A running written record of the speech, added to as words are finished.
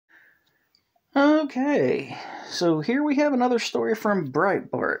Okay, so here we have another story from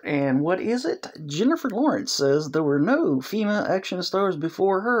Breitbart, and what is it? Jennifer Lawrence says there were no female action stars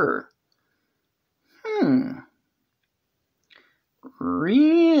before her.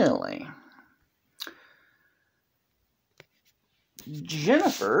 Really?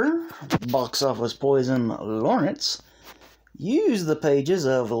 Jennifer, box office poison Lawrence, used the pages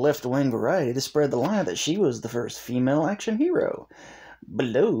of Left Wing Variety to spread the lie that she was the first female action hero.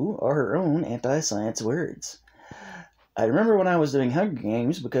 Below are her own anti-science words. I remember when I was doing Hunger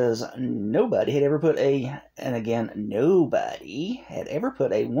Games because nobody had ever put nobody had ever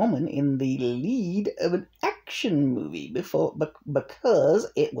put a woman in the lead of an action movie before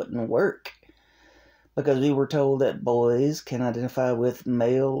because it wouldn't work. Because we were told that boys can identify with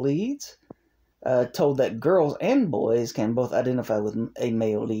male leads. Told that girls and boys can both identify with a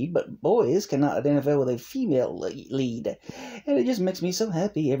male lead, but boys cannot identify with a female lead. And it just makes me so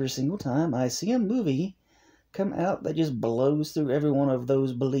happy every single time I see a movie come out that just blows through every one of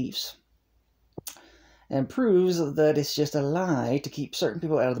those beliefs and proves that it's just a lie to keep certain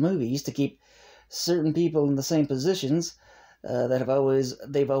people out of the movies, to keep certain people in the same positions that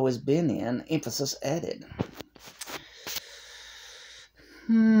they've always been in. Emphasis added.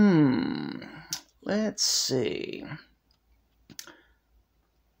 Let's see.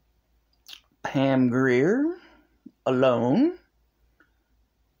 Pam Grier, Alone,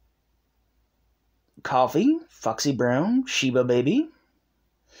 Coffee, Foxy Brown, Sheba Baby,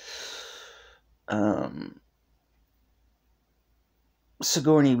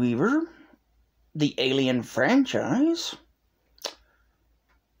 Sigourney Weaver, the Alien franchise,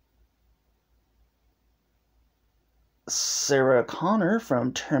 Sarah Connor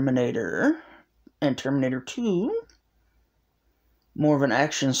from Terminator and Terminator 2. More of an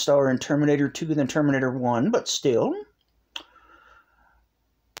action star in Terminator 2 than Terminator 1, but still.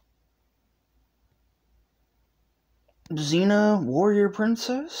 Xena, Warrior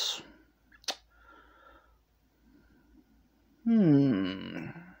Princess.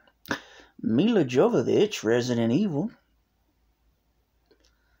 Mila Jovovich, Resident Evil.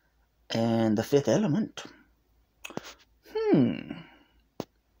 And The Fifth Element.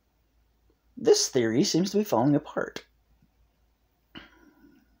 This theory seems to be falling apart.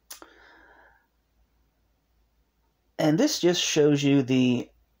 And this just shows you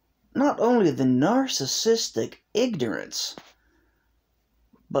not only the narcissistic ignorance,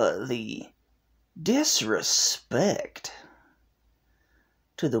 but the disrespect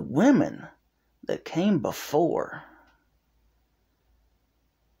to the women that came before.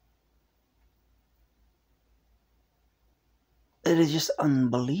 It is just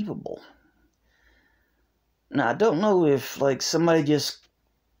unbelievable. Now, I don't know if, somebody just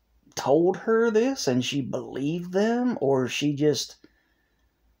told her this and she believed them, or she just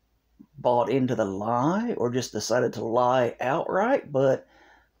bought into the lie, or just decided to lie outright, but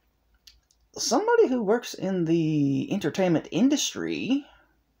somebody who works in the entertainment industry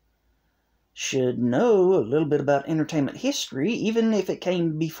should know a little bit about entertainment history, even if it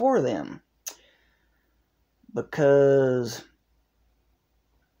came before them. Because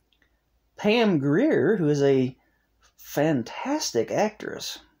Pam Grier, who is a fantastic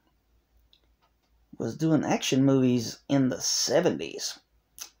actress, was doing action movies in the 70s.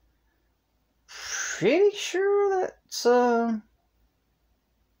 Pretty sure that's,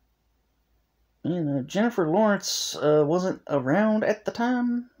 Jennifer Lawrence wasn't around at the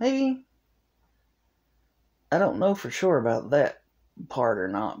time, maybe? I don't know for sure about that part or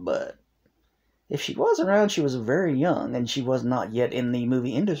not, but if she was around, she was very young, and she was not yet in the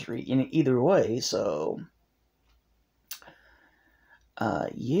movie industry in either way, so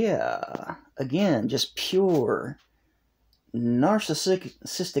yeah, again, just pure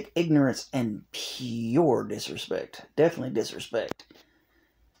narcissistic ignorance and pure disrespect. Definitely disrespect.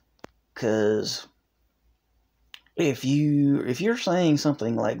 Because if you're saying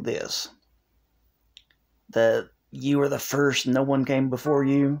something like this, that you were the first, no one came before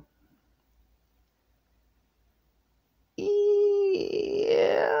you,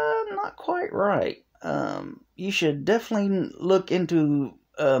 yeah, not quite right. You should definitely look into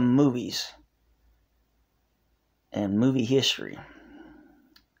movies and movie history.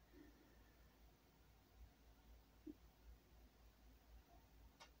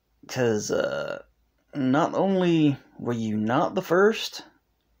 Because not only were you not the first,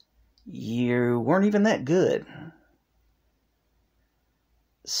 you weren't even that good.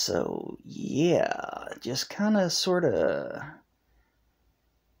 So, yeah, just kind of sort of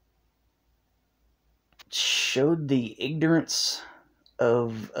showed the ignorance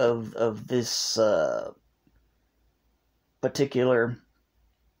of this particular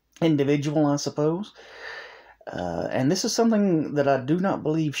individual, I suppose. And this is something that I do not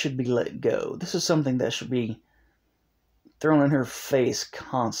believe should be let go. This is something that should be thrown in her face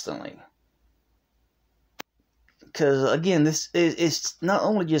constantly. Because, again, this it's not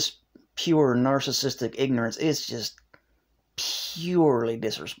only just pure narcissistic ignorance, it's just purely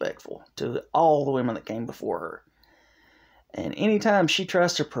disrespectful to all the women that came before her. And anytime she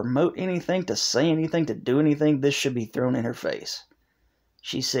tries to promote anything, to say anything, to do anything, this should be thrown in her face.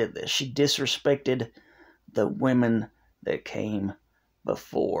 She said this. She disrespected the women that came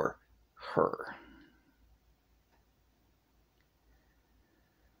before her.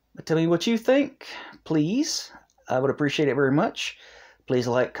 But tell me what you think, please. I would appreciate it very much. Please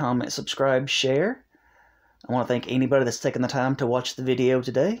like, comment, subscribe, share. I want to thank anybody that's taken the time to watch the video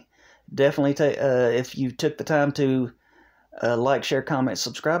today. Definitely, if you took the time to like, share, comment,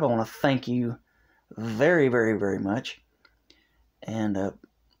 subscribe, I want to thank you very, very, very much. And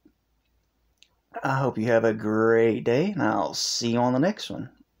I hope you have a great day, and I'll see you on the next one.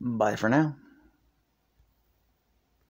 Bye for now.